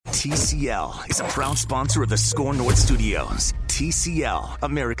TCL is a proud sponsor of the Score North Studios. TCL,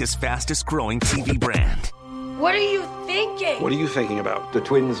 America's fastest growing TV brand. What are you thinking? What are you thinking about? The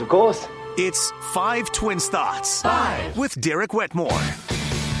Twins, of course. It's 5 Twins Thoughts. 5. With Derek Wetmore.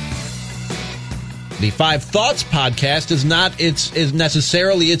 The 5 Thoughts podcast is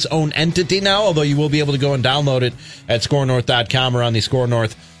necessarily its own entity now, although you will be able to go and download it at scorenorth.com or on the Score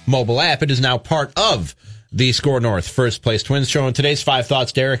North mobile app. It is now part of the Score North First Place Twins show. And today's 5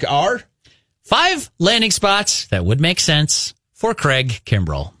 thoughts, Derek, are 5 landing spots that would make sense for Craig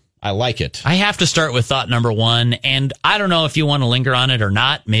Kimbrel. I like it. I have to start with thought number 1, and I don't know if you want to linger on it or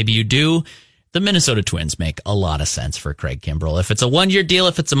not. Maybe you do. The Minnesota Twins make a lot of sense for Craig Kimbrel. If it's a 1-year deal,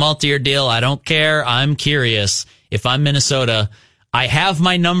 if it's a multi-year deal, I don't care. I'm curious. If I'm Minnesota, I have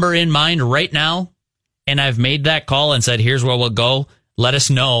my number in mind right now, and I've made that call and said, here's where we'll go. Let us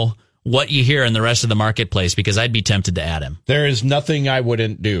know what you hear in the rest of the marketplace, because I'd be tempted to add him. There is nothing I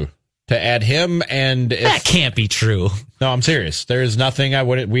wouldn't do to add him, and that can't be true. No, I'm serious. There is nothing I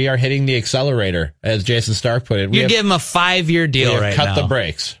wouldn't. We are hitting the accelerator, as Jason Stark put it. You give him a 5-year deal right now. Cut the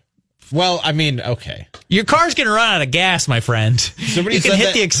brakes. Well, I mean, okay. Your car's going to run out of gas, my friend. You can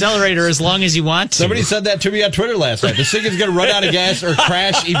hit the accelerator as long as you want to. Somebody said that to me on Twitter last night. This thing is going to run out of gas or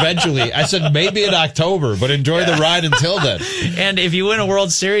crash eventually. I said maybe in October, but enjoy the ride until then. And if you win a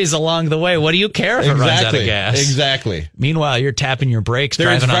World Series along the way, what do you care if it runs out of gas? Exactly. Meanwhile, you're tapping your brakes,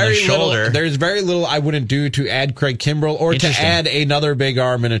 driving on the shoulder. There's very little I wouldn't do to add Craig Kimbrel or to add another big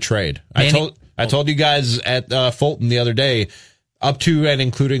arm in a trade. I told you guys at Fulton the other day, up to and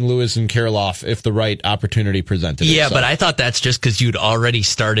including Lewis and Kirilloff, if the right opportunity presented itself. Yeah, but I thought that's just because you'd already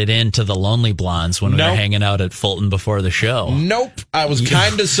started into the Lonely Blondes when we were hanging out at Fulton before the show. Nope. I was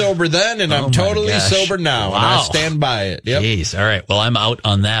kind of sober then, and I'm totally sober now, and I stand by it. Yep. Jeez. All right. Well, I'm out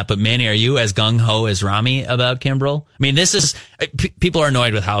on that. But, Manny, are you as gung-ho as Rami about Kimbrel? I mean, this is people are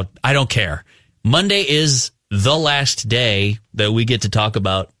annoyed with how I don't care. Monday is the last day that we get to talk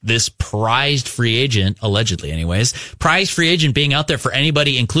about this prized free agent, allegedly anyways, prized free agent being out there for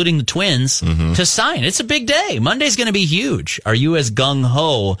anybody, including the Twins, to sign. It's a big day. Monday's going to be huge. Are you as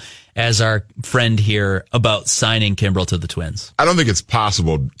gung-ho as our friend here about signing Kimbrel to the Twins? I don't think it's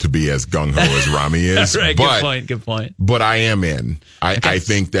possible to be as gung-ho as Rami is. Right, good point. But I am in. I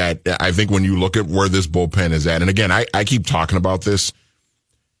think when you look at where this bullpen is at, and again, I keep talking about this,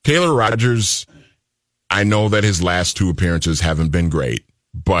 Taylor Rogers, I know that his last 2 appearances haven't been great,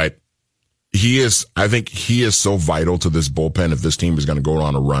 but I think he is so vital to this bullpen if this team is going to go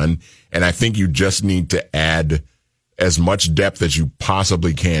on a run. And I think you just need to add as much depth as you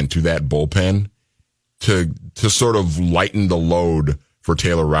possibly can to that bullpen to sort of lighten the load for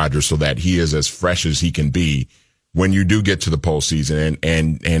Taylor Rogers so that he is as fresh as he can be when you do get to the postseason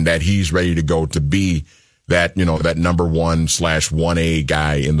and that he's ready to go to be that, that number 1/1A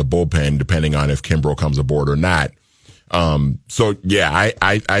guy in the bullpen, depending on if Kimbrel comes aboard or not. So yeah,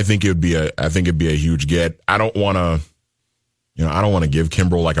 I think it'd be a huge get. I don't want to give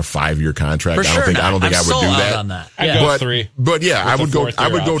Kimbrel like a 5-year contract. For sure I don't think I would do that. On that. I'd go 3. But yeah, I would go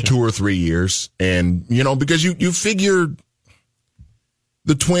option. 2 or 3 years, and because you figure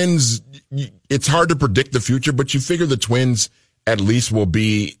the Twins, it's hard to predict the future, but you figure the Twins at least will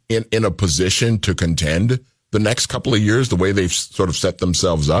be in a position to contend the next couple of years, the way they've sort of set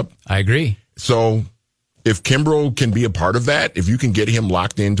themselves up. I agree. So if Kimbrel can be a part of that, if you can get him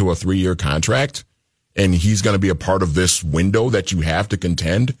locked into a 3-year contract and he's going to be a part of this window that you have to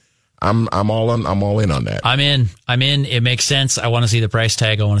contend, I'm all in on that. I'm in. It makes sense. I want to see the price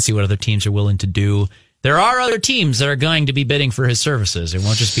tag. I want to see what other teams are willing to do. There are other teams that are going to be bidding for his services. It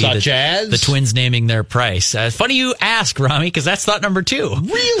won't just be the Twins naming their price. Funny you ask, Rami, because that's thought number 2.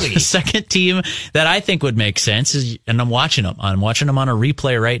 Really? The second team that I think would make sense is, and I'm watching them on a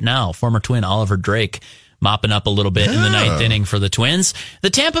replay right now, former Twin Oliver Drake mopping up a little bit in the 9th inning for the Twins.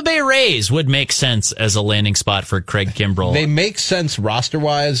 The Tampa Bay Rays would make sense as a landing spot for Craig Kimbrel. They make sense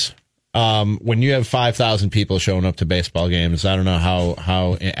roster-wise. When you have 5,000 people showing up to baseball games, I don't know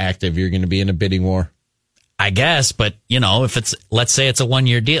how active you're going to be in a bidding war. I guess, but if let's say it's a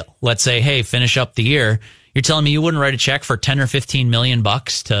 1-year deal. Let's say, hey, finish up the year. You're telling me you wouldn't write a check for 10 or 15 million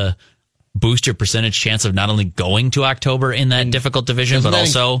bucks to boost your percentage chance of not only going to October in that difficult division, but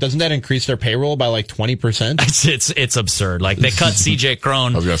also doesn't that increase their payroll by like 20%? It's absurd. Like they cut CJ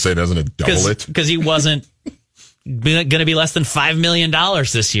Cron. I was going to say, doesn't it double it? Because he wasn't going to be less than $5 million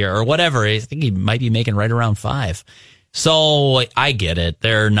this year or whatever. I think he might be making right around 5. So I get it.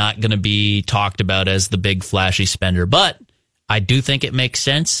 They're not going to be talked about as the big flashy spender, but I do think it makes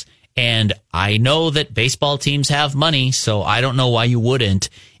sense. And I know that baseball teams have money, so I don't know why you wouldn't.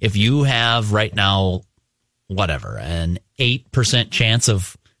 If you have right now, an 8% chance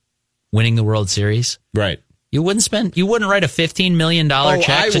of winning the World Series. Right. You wouldn't write a $15 million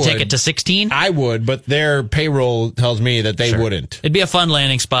check to take it to 16? I would, but their payroll tells me that they wouldn't. It'd be a fun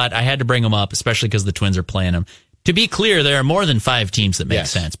landing spot. I had to bring them up, especially because the Twins are playing them. To be clear, there are more than 5 teams that make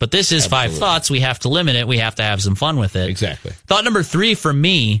sense, but this is 5 thoughts. We have to limit it. We have to have some fun with it. Exactly. Thought number 3 for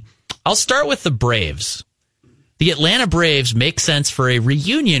me, I'll start with the Braves. The Atlanta Braves make sense for a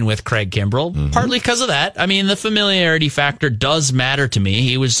reunion with Craig Kimbrel, partly because of that. I mean, the familiarity factor does matter to me.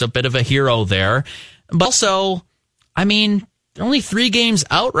 He was a bit of a hero there. But also, I mean, they're only 3 games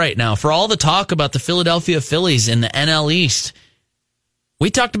out right now. For all the talk about the Philadelphia Phillies in the NL East,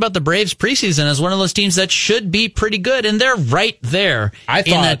 we talked about the Braves preseason as one of those teams that should be pretty good, and they're right there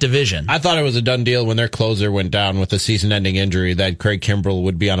in that division. I thought it was a done deal when their closer went down with a season-ending injury that Craig Kimbrel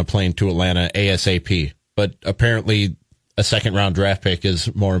would be on a plane to Atlanta ASAP. But apparently a second-round draft pick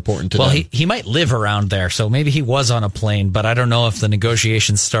is more important to them. Well, he might live around there, so maybe he was on a plane, but I don't know if the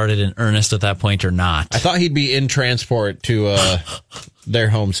negotiations started in earnest at that point or not. I thought he'd be in transport to their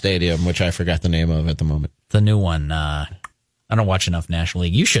home stadium, which I forgot the name of at the moment. The new one. I don't watch enough National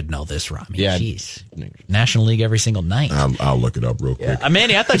League. You should know this, Rami. Yeah. Jeez. National League every single night. I'll look it up real quick.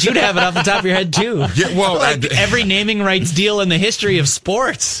 Manny, I thought you'd have it off the top of your head, too. Yeah, well, every naming rights deal in the history of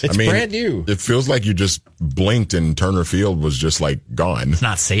sports. It's brand new. It feels like you just blinked and Turner Field was just like gone. It's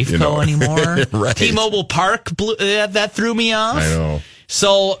not Safeco anymore. Right. T-Mobile Park, that threw me off. I know.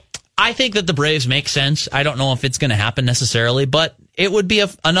 So I think that the Braves make sense. I don't know if it's going to happen necessarily, but it would be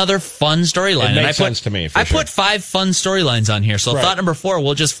another fun storyline. It makes sense to me, for sure. I put 5 fun storylines on here. So thought number 4,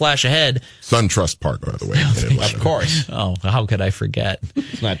 we'll just flash ahead. SunTrust Park, by the way. Of course. Oh, how could I forget?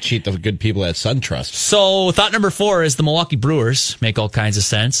 Let's not cheat the good people at SunTrust. So thought number 4 is the Milwaukee Brewers. Make all kinds of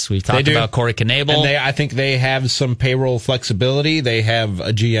sense. We've talked about Corey Knebel. And I think they have some payroll flexibility. They have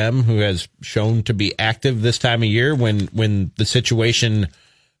a GM who has shown to be active this time of year when the situation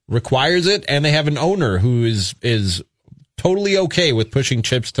requires it, and they have an owner who is totally okay with pushing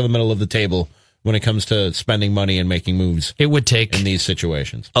chips to the middle of the table when it comes to spending money and making moves. It would take in these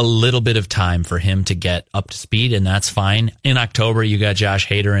situations a little bit of time for him to get up to speed, and that's fine. In October, you got Josh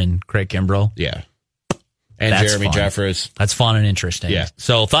Hader and Craig Kimbrel. Yeah. And that's Jeremy fun. Jeffress. That's fun and interesting. Yeah.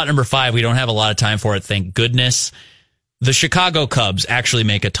 So thought number 5, we don't have a lot of time for it, thank goodness. The Chicago Cubs actually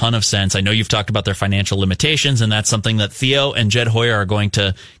make a ton of sense. I know you've talked about their financial limitations, and that's something that Theo and Jed Hoyer are going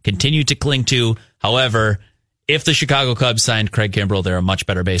to continue to cling to. However, if the Chicago Cubs signed Craig Kimbrel, they're a much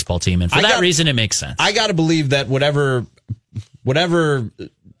better baseball team, and for that reason, it makes sense. I got to believe that whatever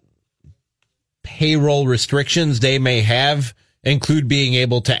payroll restrictions they may have include being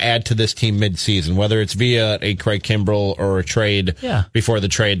able to add to this team mid-season, whether it's via a Craig Kimbrel or a trade before the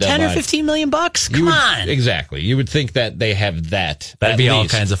trade deadline. 10 or 15 million bucks? Come on. Exactly. You would think that they have that. That'd be all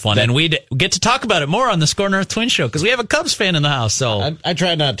kinds of fun. And we'd get to talk about it more on the Score North Twin Show because we have a Cubs fan in the house. So I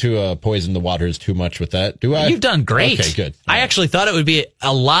try not to poison the waters too much with that. Do I? You've done great. Okay, good. I actually thought it would be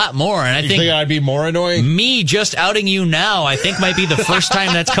a lot more. And I think I'd be more annoying? Me just outing you now, I think might be the first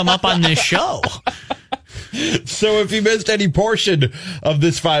time that's come up on this show. So if you missed any portion of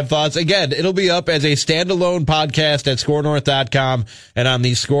this 5 Thoughts, again, it'll be up as a standalone podcast at scorenorth.com and on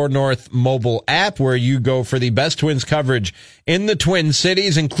the Score North mobile app, where you go for the best Twins coverage in the Twin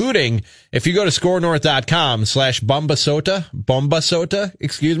Cities, including if you go to scorenorth.com/Bombasota,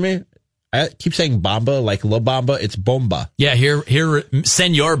 excuse me. I keep saying Bomba like La Bamba. It's Bomba. Yeah, here,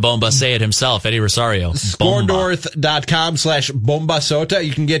 Senor Bomba say it himself, Eddie Rosario. Scorenorth.com/Bombasota.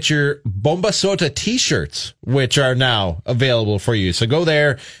 You can get your Bombasota t-shirts, which are now available for you. So go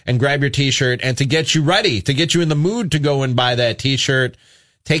there and grab your t-shirt. And to get you ready, to get you in the mood to go and buy that t-shirt,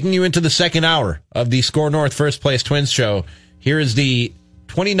 taking you into the second hour of the Score North First Place Twins show, here is the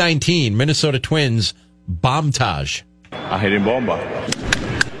 2019 Minnesota Twins Bombtage. I hit him Bomba.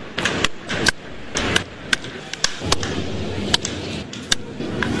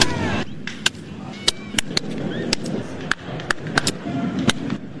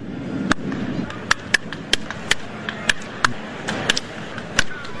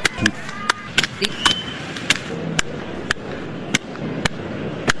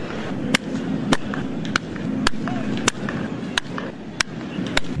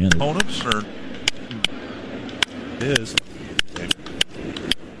 Opponents or is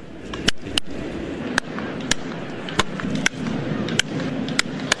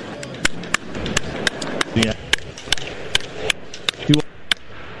yeah.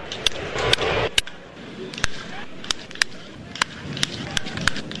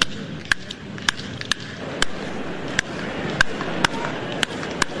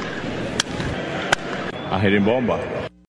 I hit him Bomba.